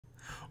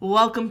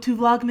Welcome to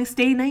Vlogmas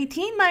Day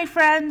 19, my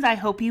friends. I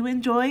hope you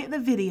enjoy the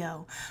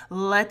video.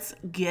 Let's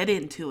get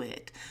into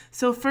it.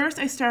 So first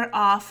I start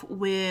off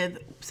with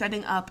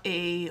setting up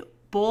a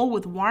bowl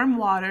with warm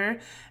water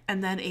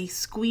and then a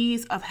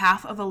squeeze of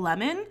half of a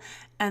lemon.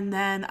 And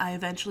then I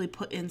eventually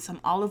put in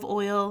some olive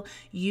oil.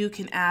 You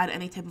can add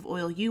any type of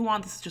oil you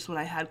want. This is just what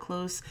I had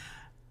close.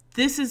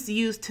 This is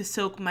used to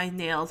soak my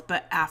nails,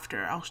 but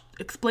after. I'll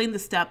explain the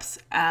steps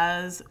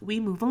as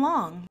we move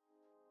along.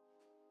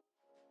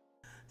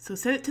 So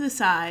set it to the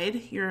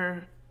side,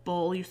 your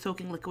bowl, your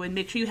soaking liquid.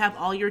 Make sure you have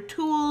all your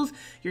tools,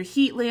 your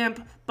heat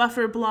lamp,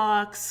 buffer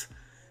blocks,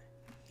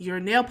 your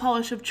nail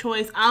polish of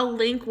choice. I'll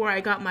link where I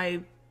got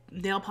my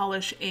nail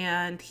polish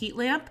and heat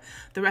lamp.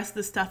 The rest of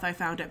the stuff I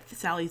found at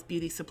Sally's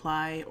Beauty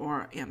Supply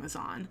or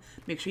Amazon.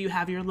 Make sure you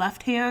have your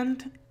left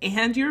hand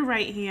and your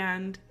right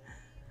hand.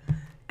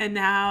 And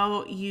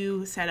now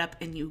you set up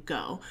and you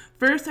go.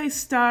 First I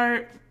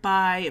start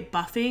by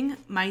buffing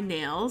my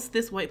nails.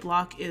 This white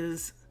block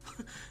is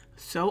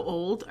so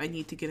old, I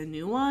need to get a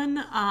new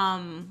one,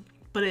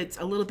 but it's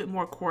a little bit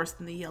more coarse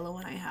than the yellow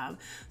one I have.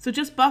 So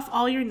just buff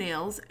all your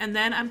nails, and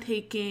then I'm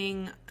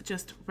taking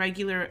just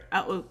regular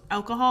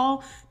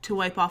alcohol to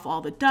wipe off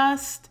all the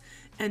dust.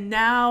 And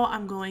now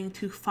I'm going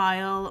to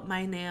file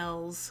my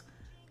nails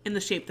in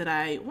the shape that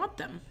I want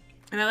them.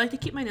 And I like to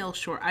keep my nails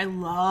short. I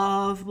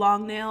love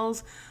long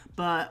nails,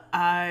 but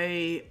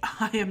I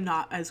am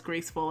not as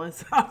graceful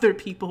as other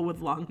people with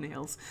long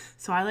nails.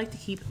 So I like to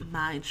keep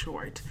mine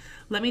short.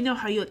 Let me know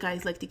how you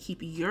guys like to keep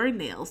your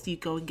nails. Do you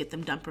go and get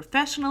them done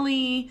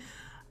professionally?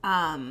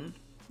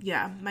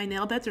 Yeah, my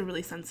nail beds are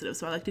really sensitive,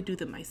 so I like to do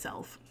them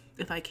myself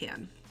if I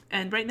can.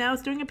 And right now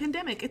it's during a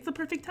pandemic. It's the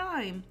perfect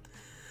time.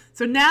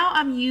 So now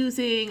I'm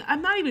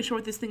not even sure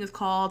what this thing is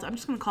called. I'm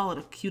just going to call it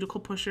a cuticle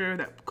pusher.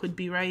 That could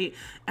be right.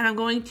 And I'm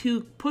going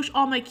to push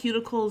all my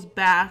cuticles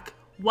back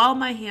while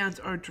my hands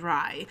are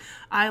dry.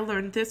 I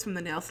learned this from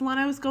the nail salon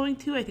I was going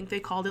to. I think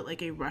they called it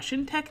like a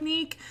Russian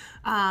technique.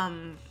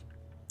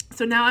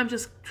 So now I'm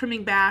just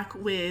trimming back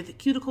with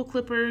cuticle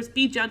clippers.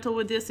 Be gentle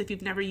with this if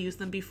you've never used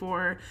them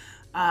before.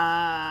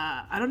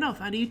 I don't know if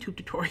I found a YouTube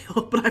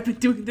tutorial, but I've been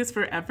doing this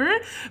forever.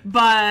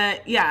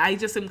 But yeah, I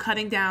just am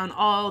cutting down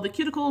all the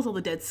cuticles, all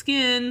the dead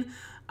skin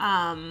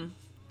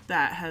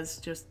that has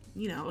just,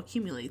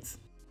 accumulates.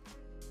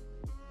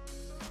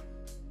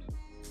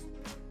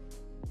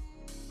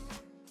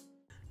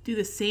 Do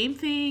the same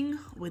thing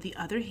with the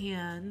other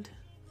hand.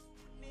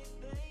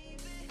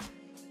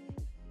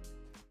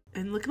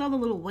 And look at all the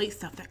little white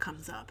stuff that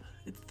comes up.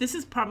 This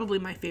is probably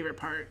my favorite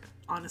part,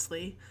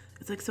 honestly.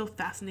 It's like so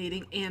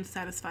fascinating and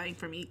satisfying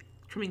for me,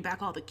 trimming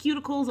back all the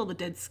cuticles, all the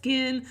dead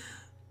skin.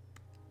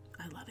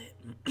 I love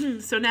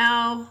it. So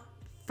now,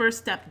 first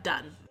step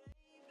done.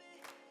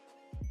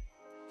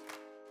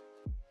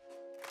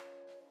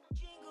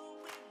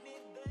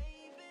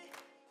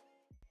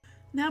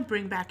 Now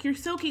bring back your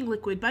soaking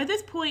liquid. By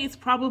this point, it's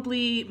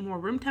probably more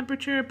room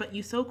temperature, but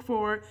you soak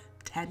for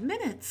 10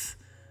 minutes.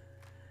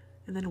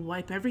 And then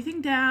wipe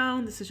everything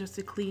down. This is just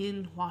a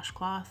clean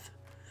washcloth.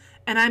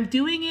 And I'm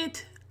doing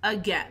it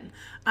again.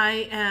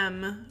 I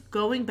am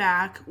going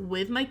back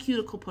with my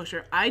cuticle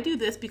pusher. I do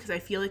this because I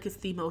feel like it's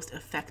the most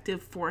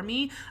effective for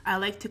me. I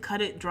like to cut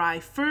it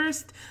dry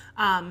first,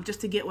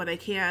 just to get what I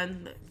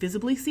can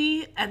visibly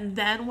see. And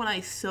then when I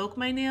soak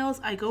my nails,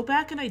 I go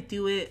back and I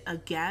do it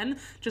again,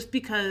 just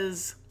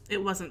because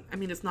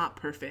it's not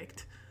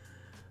perfect.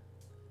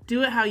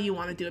 Do it how you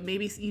want to do it.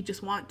 Maybe you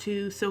just want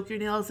to soak your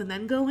nails and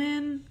then go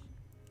in.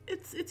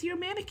 It's your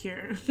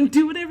manicure.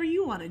 Do whatever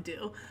you want to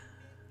do.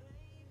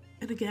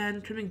 And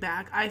again, trimming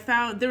back. I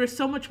found there was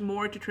so much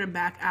more to trim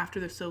back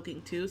after the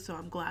soaking too, so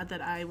I'm glad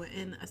that I went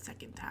in a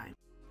second time.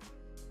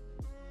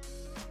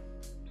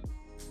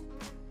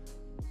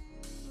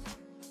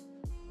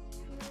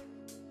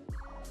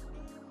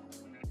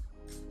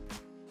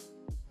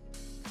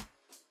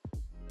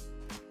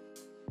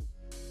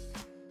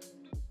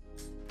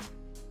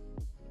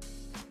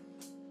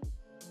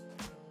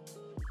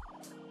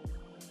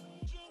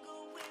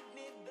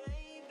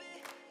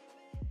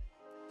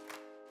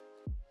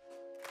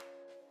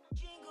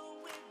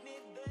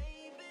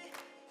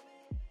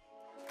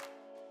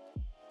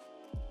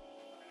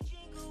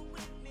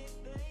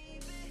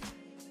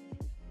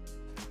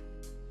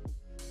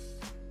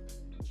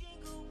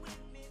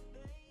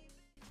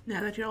 Now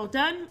that you're all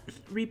done,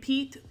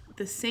 repeat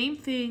the same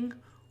thing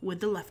with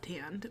the left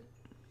hand.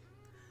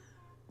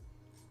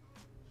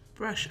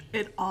 Brush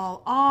it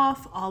all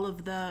off, all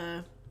of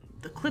the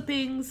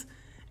clippings.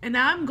 And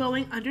now I'm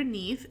going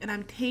underneath and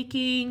I'm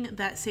taking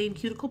that same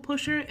cuticle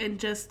pusher and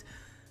just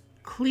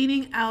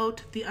cleaning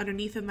out the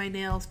underneath of my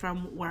nails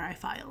from where I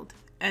filed.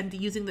 And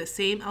using the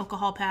same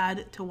alcohol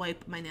pad to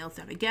wipe my nails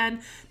down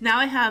again. Now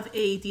I have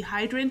a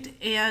dehydrant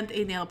and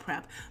a nail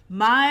prep.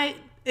 My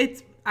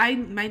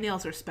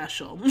nails are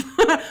special.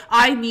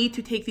 I need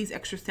to take these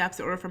extra steps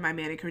in order for my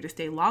manicure to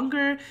stay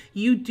longer.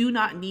 You do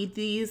not need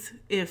these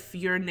if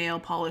your nail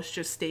polish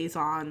just stays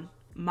on.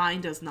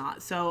 Mine does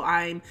not. So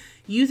I'm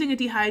using a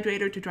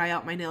dehydrator to dry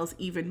out my nails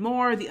even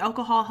more. The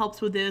alcohol helps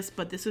with this,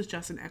 but this is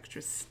just an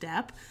extra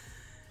step.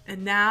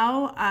 And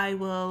now I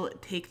will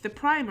take the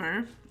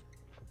primer,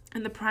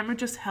 and the primer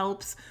just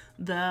helps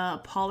the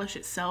polish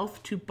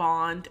itself to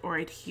bond or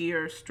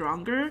adhere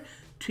stronger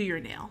to your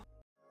nail.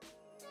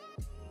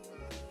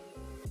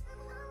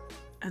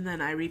 And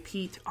then I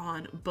repeat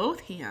on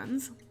both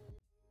hands.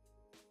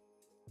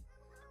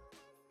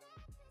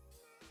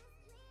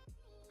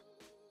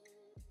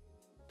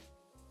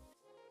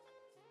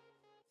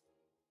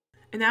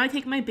 And now I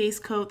take my base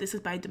coat. This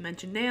is by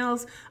Dimension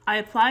Nails. I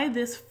apply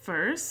this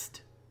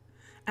first.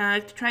 And I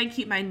like to try and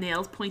keep my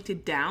nails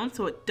pointed down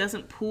so it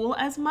doesn't pool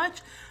as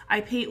much.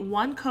 I paint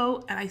one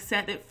coat and I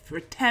set it for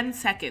 10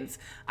 seconds.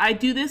 I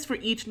do this for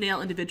each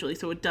nail individually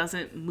so it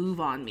doesn't move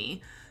on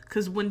me.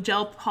 Because when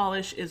gel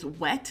polish is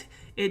wet,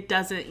 it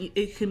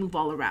can move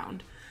all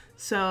around.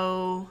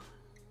 So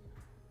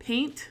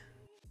paint.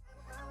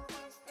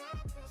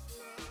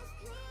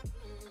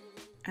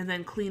 And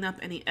then clean up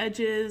any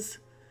edges.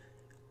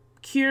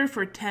 Cure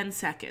for 10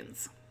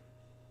 seconds.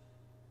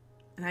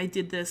 And I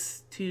did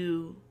this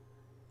to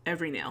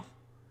every nail.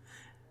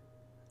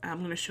 I'm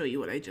going to show you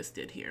what I just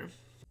did here.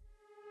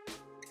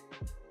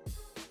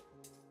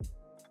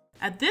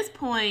 At this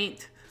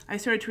point, I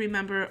started to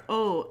remember,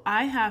 oh,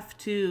 I have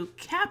to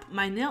cap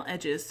my nail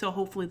edges, so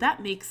hopefully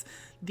that makes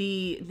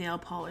the nail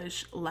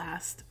polish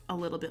last a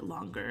little bit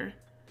longer.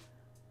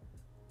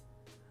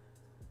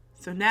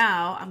 So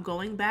now I'm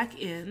going back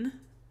in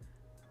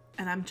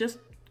and I'm just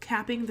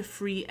capping the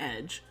free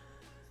edge.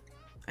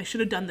 I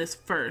should have done this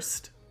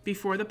first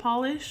before the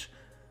polish,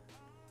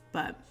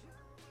 but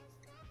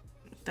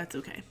that's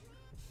okay.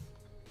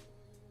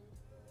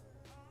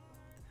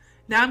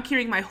 Now I'm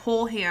curing my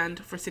whole hand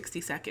for 60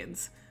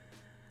 seconds.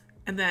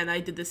 And then I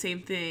did the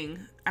same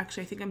thing.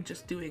 Actually, I think I'm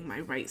just doing my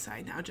right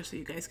side now just so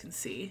you guys can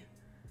see.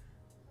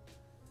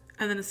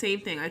 And then the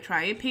same thing, I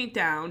try and paint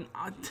down.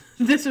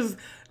 This is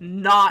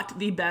not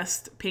the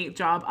best paint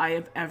job I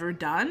have ever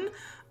done.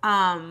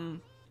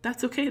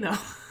 That's okay though.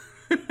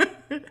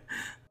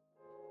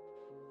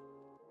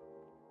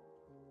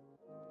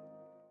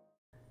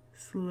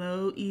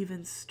 Slow,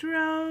 even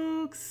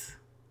strokes.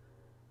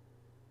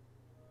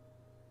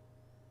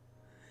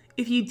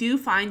 If you do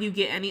find you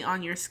get any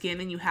on your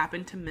skin and you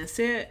happen to miss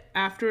it,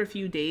 after a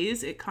few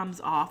days, it comes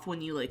off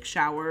when you like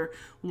shower,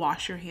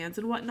 wash your hands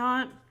and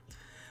whatnot.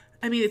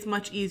 I mean, it's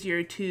much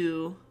easier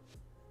to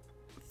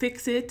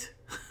fix it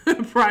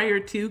prior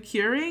to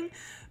curing,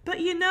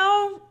 but you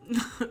know,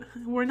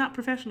 we're not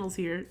professionals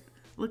here.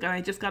 Look, I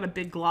just got a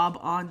big glob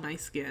on my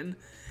skin.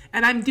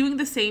 And I'm doing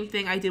the same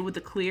thing I did with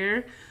the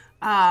clear.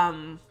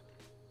 I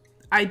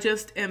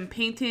just am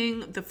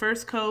painting the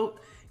first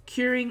coat,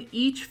 curing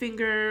each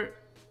finger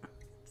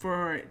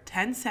for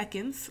 10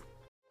 seconds.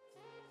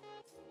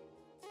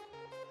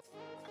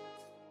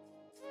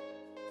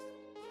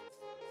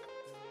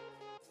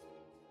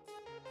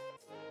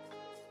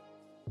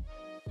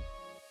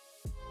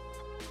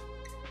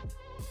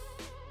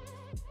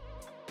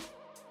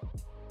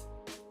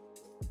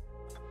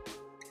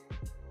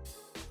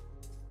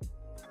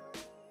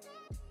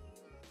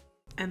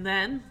 And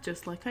then,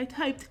 just like I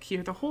typed,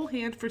 cure the whole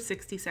hand for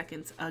 60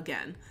 seconds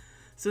again.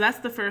 So that's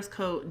the first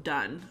coat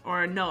done.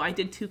 Or no, I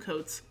did 2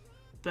 coats,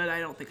 but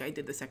I don't think I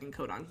did the second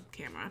coat on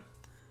camera.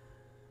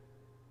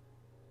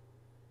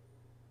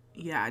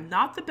 Yeah,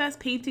 not the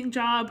best painting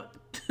job.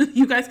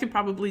 You guys can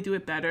probably do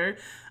it better.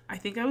 I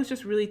think I was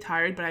just really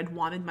tired, but I'd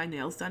wanted my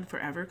nails done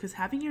forever, because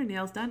having your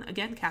nails done,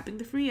 again, capping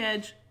the free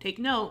edge, take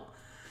note.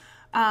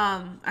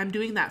 I'm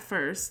doing that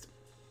first,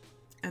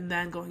 and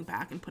then going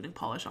back and putting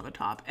polish on the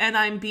top. And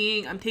I'm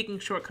taking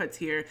shortcuts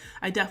here.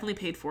 I definitely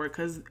paid for it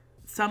because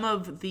some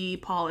of the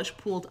polish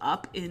pooled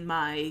up in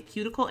my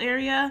cuticle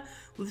area.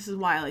 Well, this is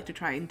why I like to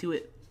try and do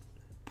it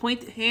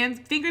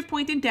fingers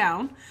pointed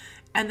down,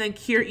 and then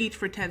cure each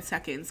for 10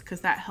 seconds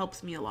because that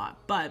helps me a lot.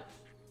 But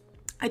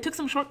I took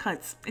some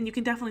shortcuts and you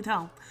can definitely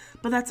tell,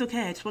 but that's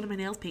okay. I just wanted my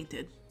nails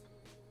painted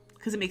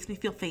because it makes me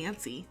feel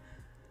fancy.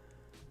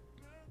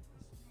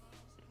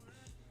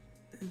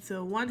 And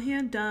so one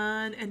hand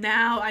done, and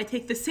now I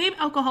take the same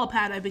alcohol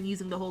pad I've been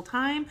using the whole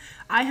time.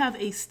 I have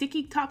a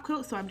sticky top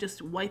coat, so I'm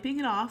just wiping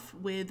it off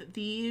with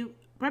the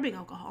rubbing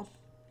alcohol.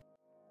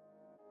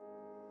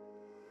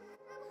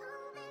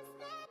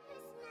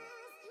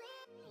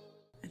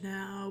 And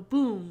now,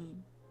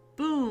 boom,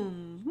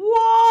 boom,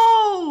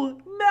 whoa,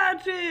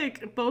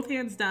 magic! Both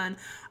hands done.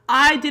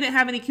 I didn't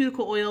have any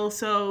cuticle oil,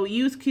 so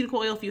use cuticle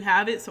oil if you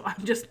have it. So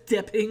I'm just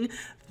dipping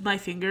my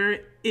finger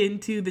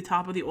into the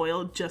top of the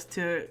oil just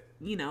to,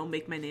 you know,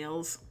 make my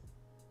nails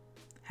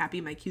happy,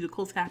 my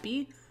cuticles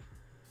happy,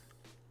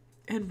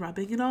 and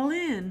rubbing it all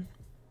in.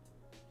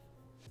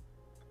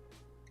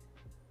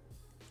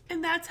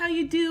 And that's how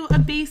you do a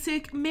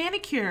basic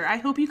manicure. I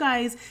hope you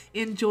guys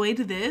enjoyed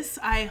this.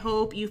 I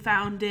hope you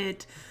found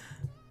it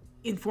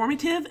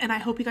informative, and I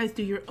hope you guys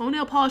do your own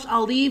nail polish.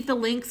 I'll leave the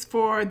links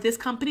for this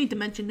company,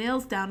 Dimension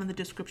Nails, down in the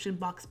description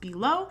box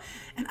below.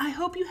 And I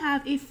hope you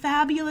have a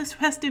fabulous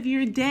rest of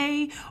your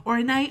day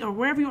or night or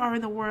wherever you are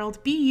in the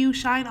world. Be you,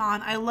 shine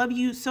on. I love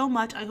you so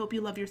much. I hope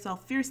you love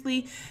yourself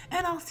fiercely,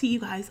 and I'll see you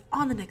guys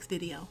on the next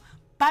video.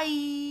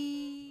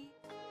 Bye!